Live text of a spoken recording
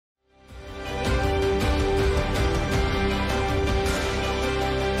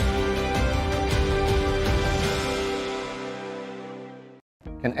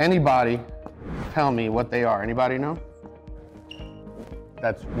Can anybody tell me what they are? Anybody know?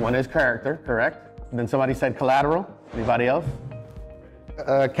 That's one is character, correct? And then somebody said collateral. Anybody else?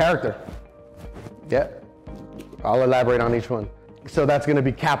 Character. Yeah. I'll elaborate on each one. So that's going to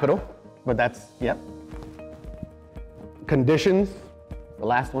be capital, but that's, yep. Conditions, the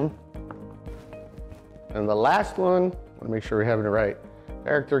last one. And the last one, I want to make sure we're having it right.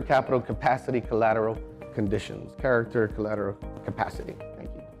 Character, capital, capacity, collateral, conditions. Character, collateral, capacity. Thank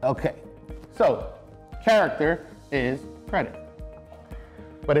you. Okay, so character is credit,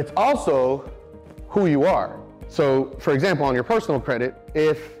 but it's also who you are. So for example, on your personal credit,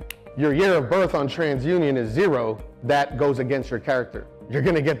 if your year of birth on TransUnion is 0, that goes against your character. You're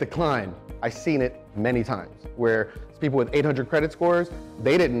gonna get declined. I've seen it many times where people with 800 credit scores,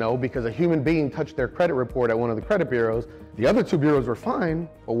 they didn't know because a human being touched their credit report at one of the credit bureaus. The other 2 bureaus were fine,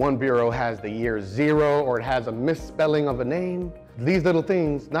 but one bureau has the year 0 or it has a misspelling of a name. These little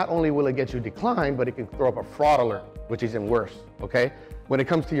things, not only will it get you declined, but it can throw up a fraud alert, which is even worse, okay? When it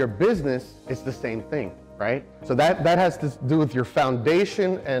comes to your business, it's the same thing, right? So that has to do with your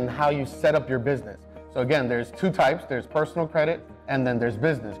foundation and how you set up your business. So again, there's 2 types. There's personal credit and then there's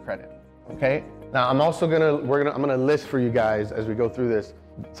business credit, okay? Now I'm also I'm gonna list for you guys as we go through this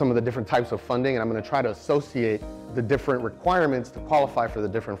some of the different types of funding, and I'm gonna try to associate the different requirements to qualify for the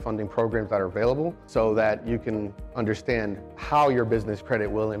different funding programs that are available so that you can understand how your business credit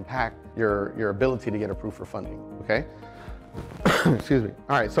will impact your ability to get approved for funding, okay? Excuse me.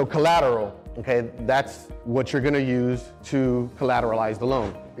 All right, so collateral, okay? That's what you're gonna use to collateralize the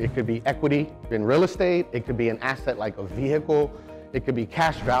loan. It could be equity in real estate, it could be an asset like a vehicle, it could be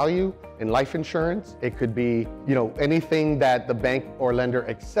cash value in life insurance. It could be, anything that the bank or lender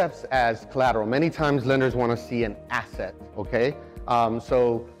accepts as collateral. Many times lenders want to see an asset, okay?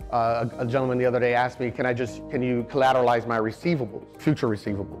 A gentleman the other day asked me, can you collateralize my receivables, future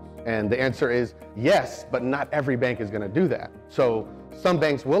receivables? And the answer is yes, but not every bank is going to do that. So some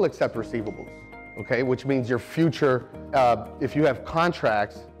banks will accept receivables, okay? Which means your future, if you have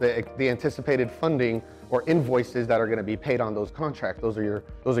contracts, the anticipated funding or invoices that are going to be paid on those contracts, those are your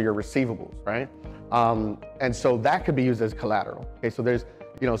receivables, right? And so that could be used as collateral. Okay, so there's,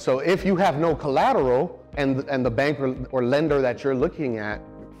 so if you have no collateral and the bank or lender that you're looking at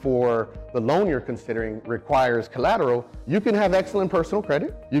for the loan you're considering requires collateral, you can have excellent personal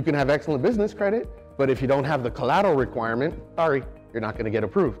credit, you can have excellent business credit, but if you don't have the collateral requirement, sorry, you're not going to get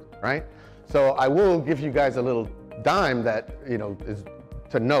approved, right? So I will give you guys a little dime that is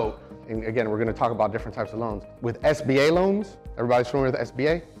to note. And again, we're going to talk about different types of loans. With SBA loans, everybody's familiar with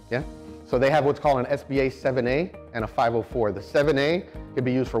SBA? Yeah? So they have what's called an SBA 7A and a 504. The 7A could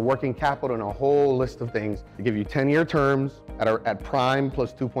be used for working capital and a whole list of things. They give you 10-year terms at prime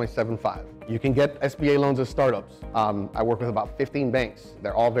plus 2.75. You can get SBA loans as startups. I work with about 15 banks.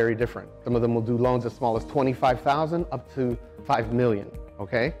 They're all very different. Some of them will do loans as small as $25,000 up to $5 million.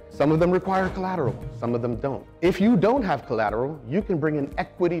 Okay? Some of them require collateral, some of them don't. If you don't have collateral, you can bring an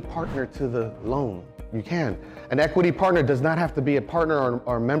equity partner to the loan. You can. An equity partner does not have to be a partner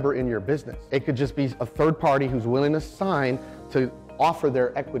or a member in your business. It could just be a third party who's willing to sign to offer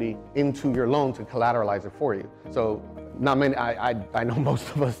their equity into your loan to collateralize it for you. So not many, I know most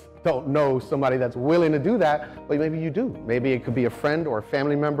of us don't know somebody that's willing to do that, but maybe you do. Maybe it could be a friend or a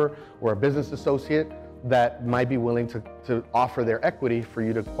family member or a business associate that might be willing to offer their equity for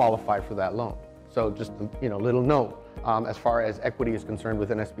you to qualify for that loan. So just a little note as far as equity is concerned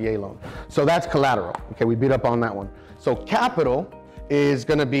with an SBA loan. So that's collateral. Okay, we beat up on that one. So capital is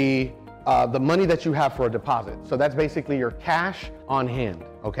going to be the money that you have for a deposit. So that's basically your cash on hand.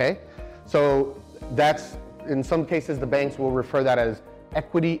 Okay, so that's, in some cases the banks will refer that as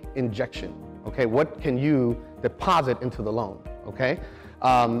equity injection. Okay, what can you deposit into the loan? Okay.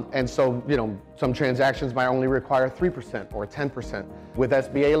 And so, some transactions might only require 3% or 10%. With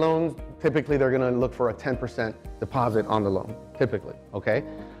SBA loans, typically they're going to look for a 10% deposit on the loan, typically, okay?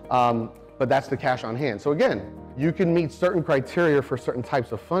 But that's the cash on hand. So again, you can meet certain criteria for certain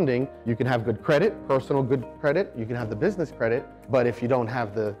types of funding. You can have good credit, personal good credit, you can have the business credit, but if you don't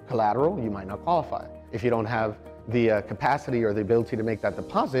have the collateral, you might not qualify. If you don't have the capacity or the ability to make that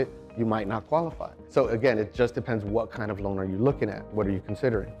deposit, you might not qualify. So again, it just depends what kind of loan are you looking at, what are you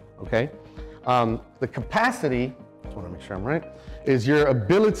considering, okay? The capacity, I just want to make sure I'm right, is your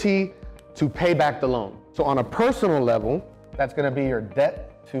ability to pay back the loan. So on a personal level, that's going to be your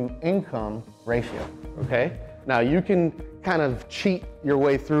debt to income ratio, okay? Now you can kind of cheat your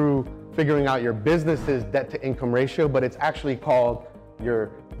way through figuring out your business's debt to income ratio, but it's actually called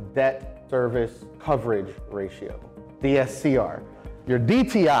your debt service coverage ratio, DSCR. Your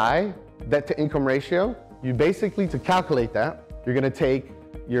DTI, debt to income ratio, you basically, to calculate that, you're going to take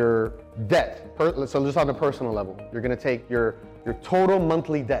your debt. So just on a personal level, you're gonna take your total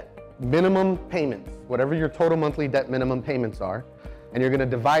monthly debt, minimum payments, whatever your total monthly debt minimum payments are, and you're gonna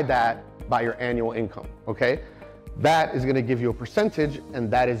divide that by your annual income, okay? That is gonna give you a percentage,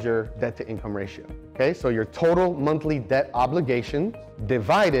 and that is your debt to income ratio, okay? So your total monthly debt obligation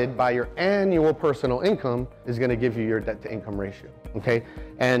divided by your annual personal income is gonna give you your debt to income ratio, okay?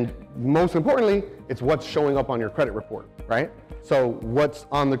 And most importantly, it's what's showing up on your credit report, right? So what's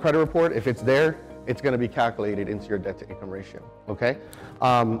on the credit report, if it's there, it's gonna be calculated into your debt to income ratio, okay?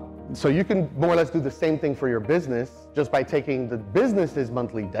 So you can more or less do the same thing for your business just by taking the business's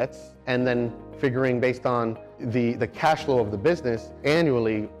monthly debts and then figuring based on the cash flow of the business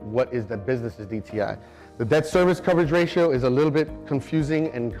annually, what is the business's DTI. The debt service coverage ratio is a little bit confusing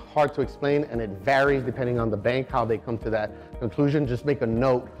and hard to explain, and it varies depending on the bank, how they come to that conclusion. Just make a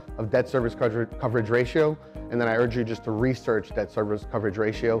note of debt service coverage ratio, and then I urge you just to research debt service coverage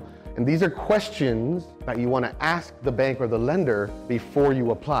ratio. And these are questions that you want to ask the bank or the lender before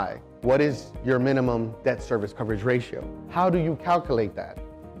you apply. What is your minimum debt service coverage ratio? How do you calculate that?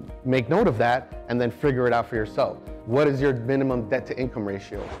 Make note of that and then figure it out for yourself. What is your minimum debt to income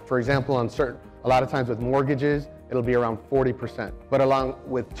ratio? For example, a lot of times with mortgages, it'll be around 40%. But along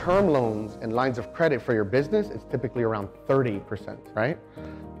with term loans and lines of credit for your business, it's typically around 30%, right?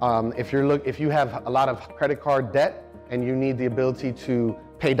 If you have a lot of credit card debt and you need the ability to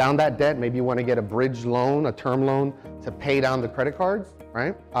pay down that debt, maybe you want to get a bridge loan, a term loan to pay down the credit cards,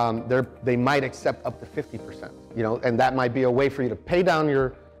 right? They might accept up to 50%, and that might be a way for you to pay down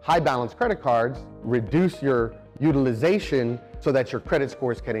your high balance credit cards, reduce your utilization so that your credit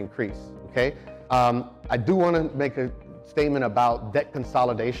scores can increase, okay? I do want to make a statement about debt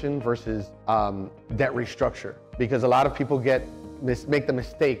consolidation versus debt restructure, because a lot of people make the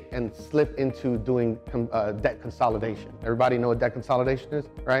mistake and slip into doing debt consolidation. Everybody know what debt consolidation is,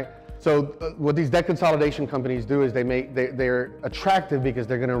 right? So what these debt consolidation companies do is they're attractive because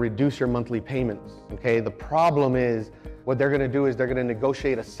they're gonna reduce your monthly payments, okay? The problem is, what they're gonna do is they're gonna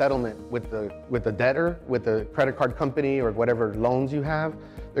negotiate a settlement with the debtor, with the credit card company or whatever loans you have.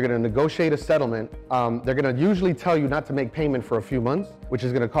 They're gonna negotiate a settlement. They're gonna usually tell you not to make payment for a few months, which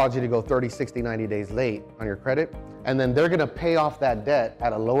is gonna cause you to go 30, 60, 90 days late on your credit. And then they're gonna pay off that debt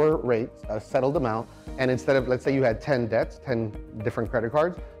at a lower rate, a settled amount. And instead of, let's say you had 10 debts, 10 different credit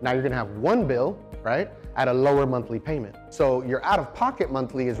cards, now you're gonna have one bill, right, at a lower monthly payment. So your out-of-pocket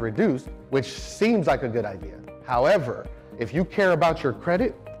monthly is reduced, which seems like a good idea. However, if you care about your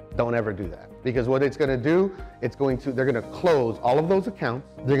credit, don't ever do that. Because what it's gonna do, they're gonna close all of those accounts.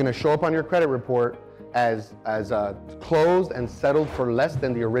 They're gonna show up on your credit report as closed and settled for less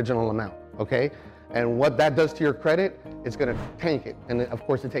than the original amount, okay? And what that does to your credit, it's gonna tank it. And of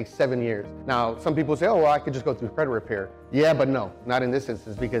course it takes 7 years. Now, some people say, oh, well, I could just go through credit repair. Yeah, but no, not in this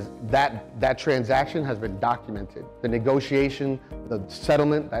instance, because that transaction has been documented. The negotiation, the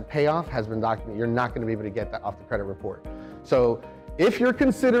settlement, that payoff has been documented. You're not gonna be able to get that off the credit report. So if you're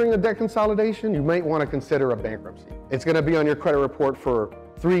considering a debt consolidation, you might wanna consider a bankruptcy. It's gonna be on your credit report for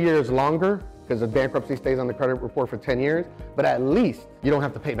 3 years longer, because the bankruptcy stays on the credit report for 10 years, but at least you don't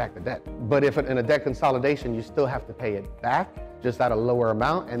have to pay back the debt. But if in a debt consolidation, you still have to pay it back, just at a lower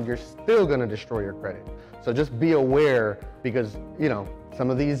amount, and you're still gonna destroy your credit. So just be aware, because some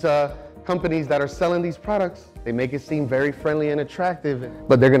of these companies that are selling these products, they make it seem very friendly and attractive,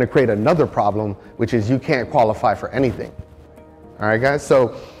 but they're gonna create another problem, which is you can't qualify for anything. All right, guys,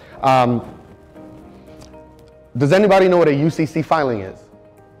 so does anybody know what a UCC filing is?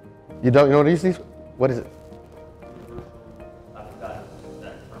 You don't know what a UCC? What is it?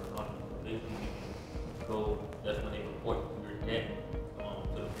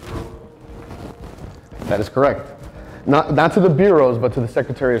 That is correct. Not to the bureaus, but to the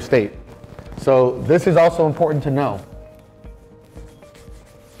Secretary of State. So this is also important to know.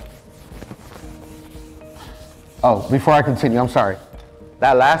 Oh, before I continue, I'm sorry.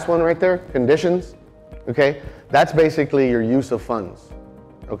 That last one right there, conditions, okay? That's basically your use of funds,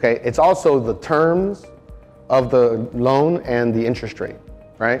 okay? It's also the terms of the loan and the interest rate,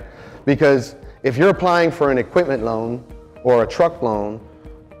 right? Because if you're applying for an equipment loan or a truck loan,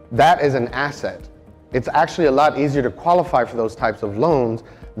 that is an asset. It's actually a lot easier to qualify for those types of loans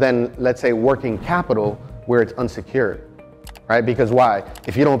than, let's say, working capital where it's unsecured, right? Because why?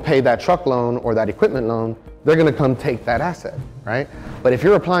 If you don't pay that truck loan or that equipment loan, they're gonna come take that asset, right? But if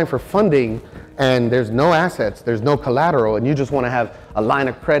you're applying for funding and there's no assets, there's no collateral, and you just wanna have a line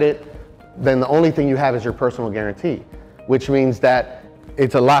of credit, then the only thing you have is your personal guarantee, which means that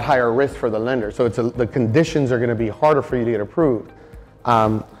it's a lot higher risk for the lender. So the conditions are gonna be harder for you to get approved.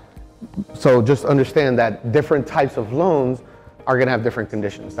 So just understand that different types of loans, are gonna have different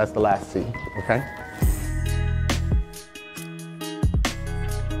conditions. That's the last C, okay?